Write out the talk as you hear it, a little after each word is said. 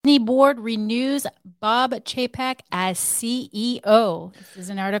Disney board renews Bob Chapek as CEO. This is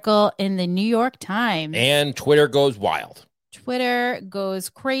an article in the New York Times. And Twitter goes wild. Twitter goes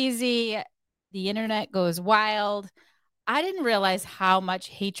crazy. The internet goes wild. I didn't realize how much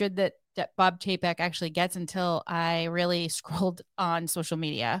hatred that Bob Chapek actually gets until I really scrolled on social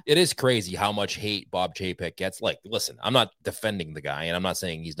media. It is crazy how much hate Bob Chapek gets. Like, listen, I'm not defending the guy, and I'm not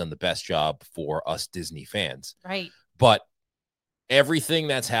saying he's done the best job for us Disney fans. Right. But everything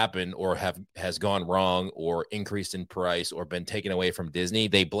that's happened or has gone wrong or increased in price or been taken away from Disney,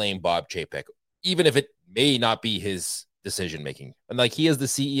 they blame Bob Chapek, even if it may not be his decision making. And like, he is the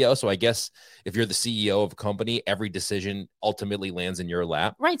CEO, so I guess if you're the CEO of a company, every decision ultimately lands in your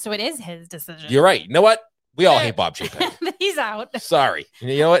lap. Right, so it is his decision. You're right. You know what? We all hate Bob Chapek. He's out. Sorry.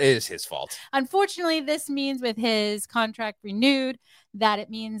 You know what? It is his fault. Unfortunately, this means with his contract renewed that it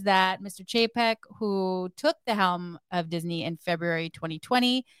means that Mr. Chapek, who took the helm of Disney in February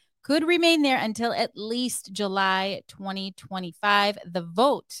 2020, could remain there until at least July 2025. The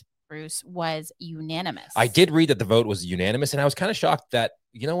vote, Bruce, was unanimous. I did read that the vote was unanimous, and I was kind of shocked that,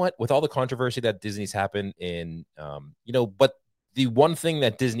 you know what, with all the controversy that Disney's happened in, but the one thing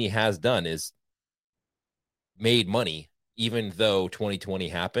that Disney has done is made money, even though 2020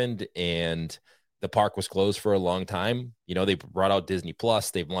 happened and the park was closed for a long time. You know, they brought out Disney Plus.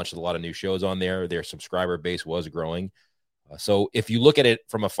 They've launched a lot of new shows on there. Their subscriber base was growing. So if you look at it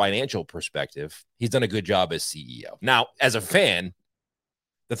from a financial perspective, he's done a good job as CEO. Now, as a fan,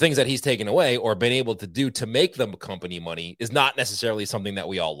 the things that he's taken away or been able to do to make the company money is not necessarily something that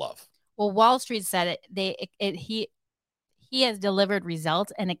we all love. Well, Wall Street said he has delivered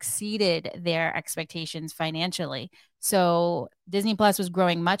results and exceeded their expectations financially. So Disney Plus is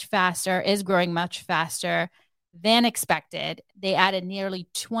growing much faster than expected. They added nearly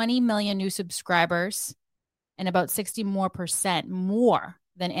 20 million new subscribers and about 60% more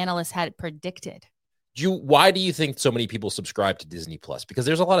than analysts had predicted. Why do you think so many people subscribe to Disney Plus? Because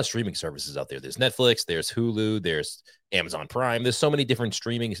there's a lot of streaming services out there. There's Netflix, there's Hulu, there's Amazon Prime. There's so many different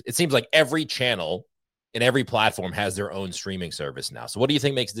streaming. It seems like every channel and every platform has their own streaming service now. So what do you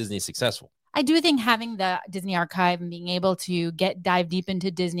think makes Disney successful? I do think having the Disney archive and being able to dive deep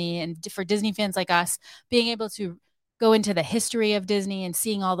into Disney, and for Disney fans like us, being able to go into the history of Disney and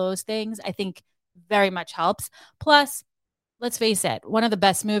seeing all those things, I think very much helps. Plus, let's face it, one of the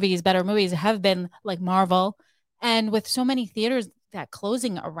better movies have been like Marvel. And with so many theaters that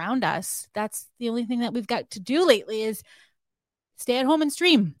closing around us, that's the only thing that we've got to do lately is stay at home and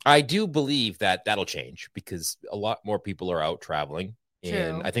stream. I do believe that that'll change because a lot more people are out traveling. True.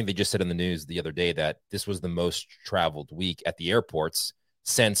 And I think they just said in the news the other day that this was the most traveled week at the airports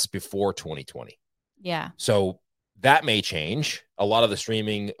since before 2020. Yeah. So that may change. A lot of the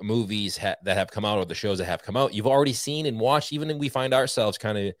streaming movies that have come out or the shows that have come out, you've already seen and watched, even if we find ourselves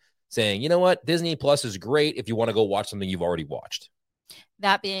kind of saying, you know what, Disney Plus is great if you want to go watch something you've already watched.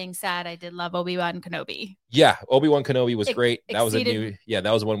 That being said, I did love Obi-Wan Kenobi. Yeah, Obi-Wan Kenobi was great. That was that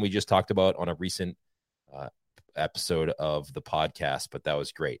was one we just talked about on a recent episode of the podcast, but that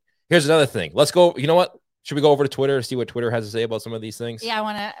was great. Here's another thing. Let's go. You know what? Should we go over to Twitter to see what Twitter has to say about some of these things? Yeah, I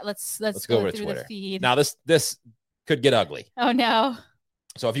want to. Let's go over to Twitter. The feed. Now this could get ugly. Oh no.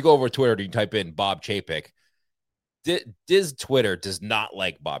 So if you go over to Twitter, you type in Bob Chapek. Twitter does not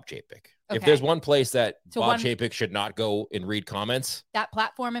like Bob Chapek. Okay. If there's one place that Bob Chapek should not go and read comments, that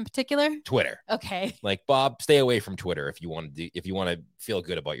platform in particular, Twitter. Okay. Like, Bob, stay away from Twitter if you want to feel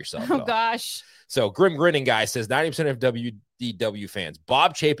good about yourself. Oh gosh. So Grim Grinning Guy says 90% of WDW fans,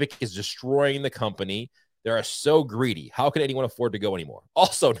 Bob Chapek is destroying the company. They are so greedy. How can anyone afford to go anymore?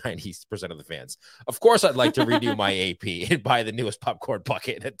 Also, 90% of the fans. Of course, I'd like to renew my AP and buy the newest popcorn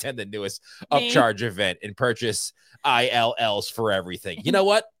bucket and attend the newest upcharge event and purchase ILLs for everything. You know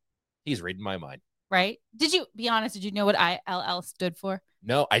what? He's reading my mind. Right? Did you be honest? Did you know what ILL stood for?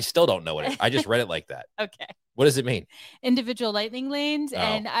 No, I still don't know it. I just read it like that. Okay. What does it mean? Individual lightning lanes. Oh.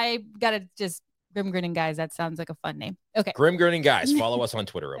 And I got to just Grim Grinning Guys. That sounds like a fun name. Okay. Grim Grinning Guys. Follow us on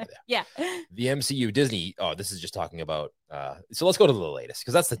Twitter over there. Yeah. The MCU, Disney. Oh, this is just talking about. So let's go to the latest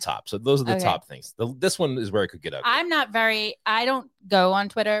because that's the top. So those are the top things. This one is where it could get ugly. I don't go on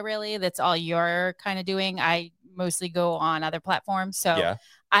Twitter really. That's all you're kind of doing. I mostly go on other platforms. So yeah.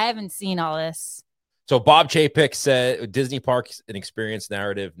 I haven't seen all this. So Bob Chapek said Disney Parks and Experience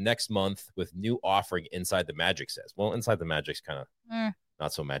narrative next month with new offering Inside the Magic says. Well, Inside the Magic's kind of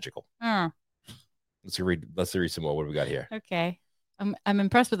not so magical. Let's read some more. What do we got here? Okay. I'm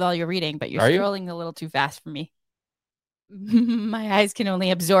impressed with all your reading, but you're scrolling a little too fast for me. My eyes can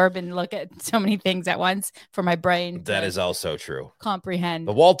only absorb and look at so many things at once for my brain. That is also true. Comprehend.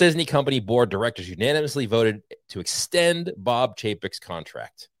 The Walt Disney Company board of directors unanimously voted to extend Bob Chapek's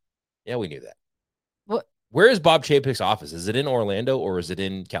contract. Yeah, we knew that. What Where is Bob Chapek's office? Is it in Orlando or is it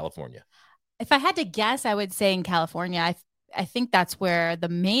in California? if I had to guess, I would say in California. I think that's where the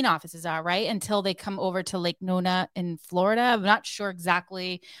main offices are, right? Until they come over to Lake Nona in Florida. I'm not sure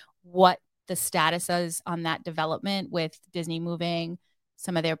exactly what the status is on that development with Disney moving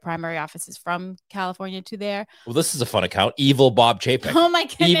some of their primary offices from California to there. Well, this is a fun account. Evil Bob Chapek. Oh my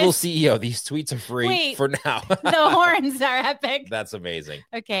goodness. Evil CEO. These tweets are free Wait, for now. The horns are epic. That's amazing.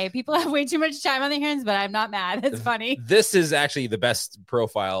 Okay, people have way too much time on their hands, but I'm not mad. It's funny. This is actually the best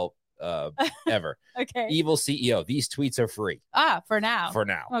profile ever. Okay. Evil CEO. These tweets are free. For now. For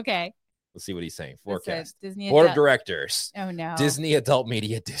now. Okay. Let's see what he's saying. Forecast. Disney Board of Directors. Oh no. Disney Adult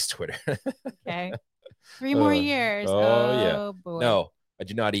Media Diss Twitter. Okay. 3 more years. Yeah. Boy. No, I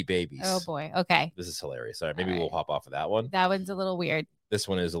do not eat babies. Oh boy. Okay. This is hilarious. All right, maybe we'll hop off of that one. That one's a little weird. This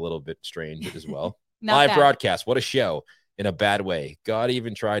one is a little bit strange as well. Live bad. Broadcast. What a show. In a bad way. God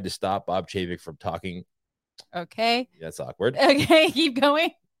even tried to stop Bob Chapek from talking. Okay. That's awkward. Okay, keep going.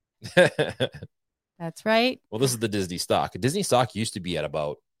 That's right. Well, this is the Disney stock. Disney stock used to be at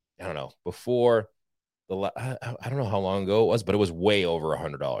about, I don't know, before I don't know how long ago it was, but it was way over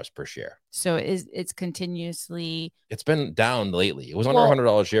 $100 per share. So it's continuously. It's been down lately. It was under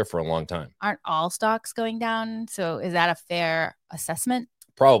 $100 a share for a long time. Aren't all stocks going down? So is that a fair assessment?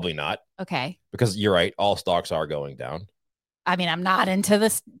 Probably not. Okay. Because you're right, all stocks are going down. I mean, I'm not into the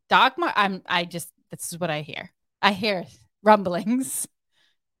stock market. This is what I hear. I hear rumblings.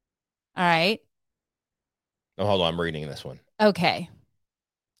 All right. Oh, hold on. I'm reading this one. Okay.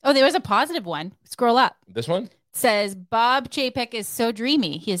 Oh, there was a positive one. Scroll up. This one? It says, Bob Chapek is so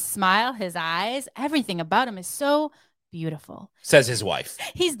dreamy. His smile, his eyes, everything about him is so beautiful. Says his wife.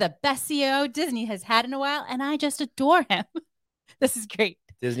 He's the best CEO Disney has had in a while, and I just adore him. This is great.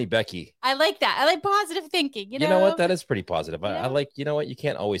 Disney Becky. I like that. I like positive thinking. You know what? That is pretty positive. I like, you know what? You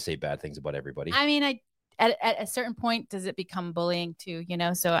can't always say bad things about everybody. I mean, at a certain point, does it become bullying too? You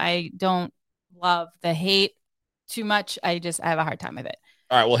know, so I don't love the hate too much. I have a hard time with it.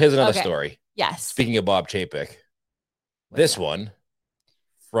 All right. Well, here's another story. Yes. Speaking of Bob Chapek, this one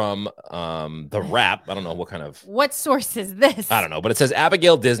from the Wrap. I don't know what source is this? I don't know, but it says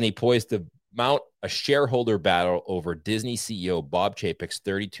Abigail Disney poised to mount a shareholder battle over Disney CEO Bob Chapek's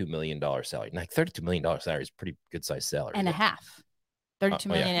 $32 million salary. Like $32 million salary is a pretty good sized salary. And a half. 32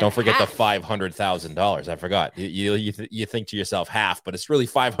 million. Yeah. Don't forget the $500,000. I forgot. You think to yourself half, but it's really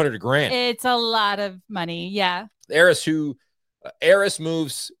 $500,000. It's a lot of money. Yeah. Heiress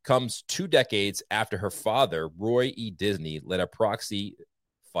moves comes 2 decades after her father, Roy E. Disney, led a proxy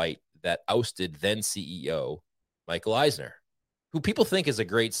fight that ousted then CEO Michael Eisner, who people think is a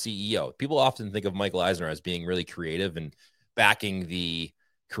great CEO. People often think of Michael Eisner as being really creative and backing the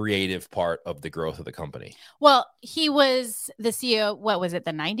creative part of the growth of the company. Well, he was the CEO, what was it,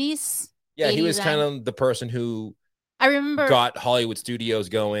 the 90s? Yeah, he was kind of the person who I remember got Hollywood Studios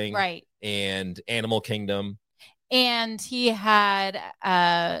going. Right. And Animal Kingdom. And he had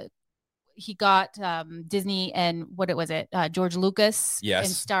he got Disney and what was it? George Lucas. Yes.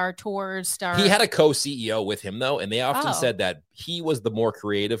 And Star Tours. He had a co-CEO with him though, and they often said that he was the more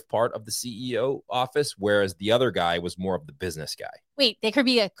creative part of the CEO office, whereas the other guy was more of the business guy. Wait, they could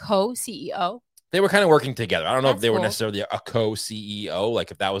be a co-CEO? They were kind of working together. I don't know if they were necessarily a co-CEO, like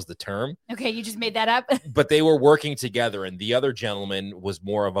if that was the term. Okay, you just made that up. But they were working together, and the other gentleman was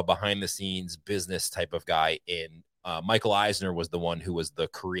more of a behind-the-scenes business type of guy. And Michael Eisner was the one who was the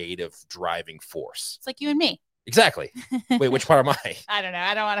creative driving force. It's like you and me. Exactly. Wait, which part am I? I don't know.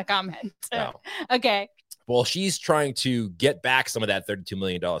 I don't want to comment. No. Okay. Well, she's trying to get back some of that $32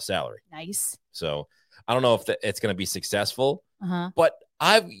 million salary. Nice. So I don't know if it's going to be successful, uh-huh. But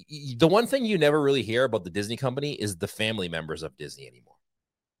the one thing you never really hear about the Disney company is the family members of Disney anymore.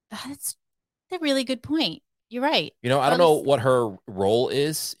 That's a really good point. You're right. You know, I don't know what her role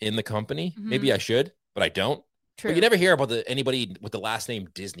is in the company. Mm-hmm. Maybe I should, but I don't. True. But you never hear about anybody with the last name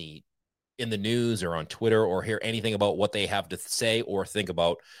Disney in the news or on Twitter or hear anything about what they have to say or think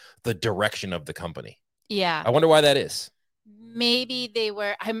about the direction of the company. Yeah. I wonder why that is. Maybe they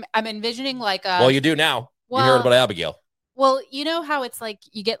were, I'm envisioning like a. Well, you do now. You heard about Abigail. Well, you know how it's like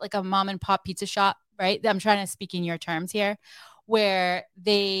you get like a mom and pop pizza shop, right? I'm trying to speak in your terms here, where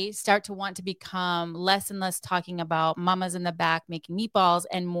they start to want to become less and less talking about mamas in the back making meatballs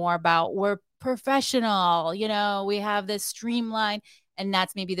and more about we're professional, you know, we have this streamline, and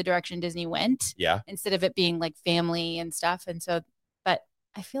that's maybe the direction Disney went. Yeah. Instead of it being like family and stuff. And so, but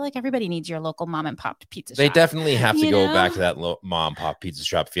I feel like everybody needs your local mom and pop pizza shop. They definitely have to go back to that mom pop pizza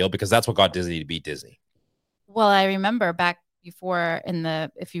shop feel because that's what got Disney to be Disney. Well, I remember back before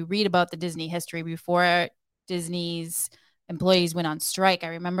if you read about the Disney history, before Disney's employees went on strike. I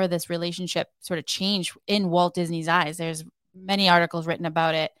remember this relationship sort of changed in Walt Disney's eyes. There's many articles written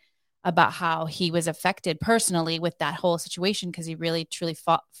about it, about how he was affected personally with that whole situation because he really truly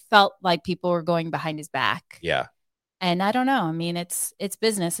felt like people were going behind his back. Yeah. And I don't know. I mean, it's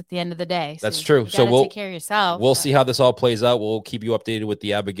business at the end of the day. So that's true. So we'll take care of yourself. We'll see how this all plays out. We'll keep you updated with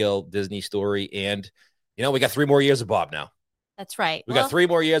the Abigail Disney story. And, we got 3 more years of Bob now. That's right. We got 3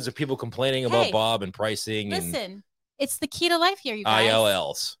 more years of people complaining about Bob and pricing. Listen, it's the key to life here, you guys.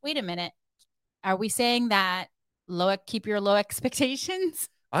 ILLs. Wait a minute. Are we saying that keep your low expectations?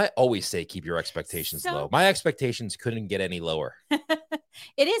 I always say keep your expectations low. My expectations couldn't get any lower.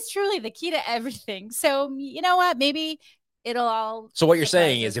 It is truly the key to everything. So you know what? Maybe it'll all. So what you're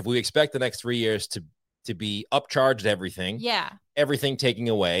saying is if we expect the next 3 years to be upcharged everything, everything taking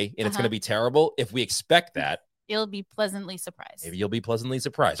away, and it's going to be terrible. If we expect that, you'll be pleasantly surprised. Maybe you'll be pleasantly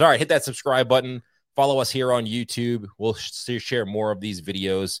surprised. All right, hit that subscribe button. Follow us here on YouTube. We'll share more of these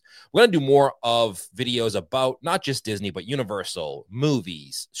videos. We're going to do more of videos about not just Disney, but Universal,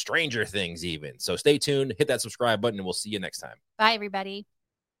 movies, Stranger Things even. So stay tuned, hit that subscribe button, and we'll see you next time. Bye, everybody.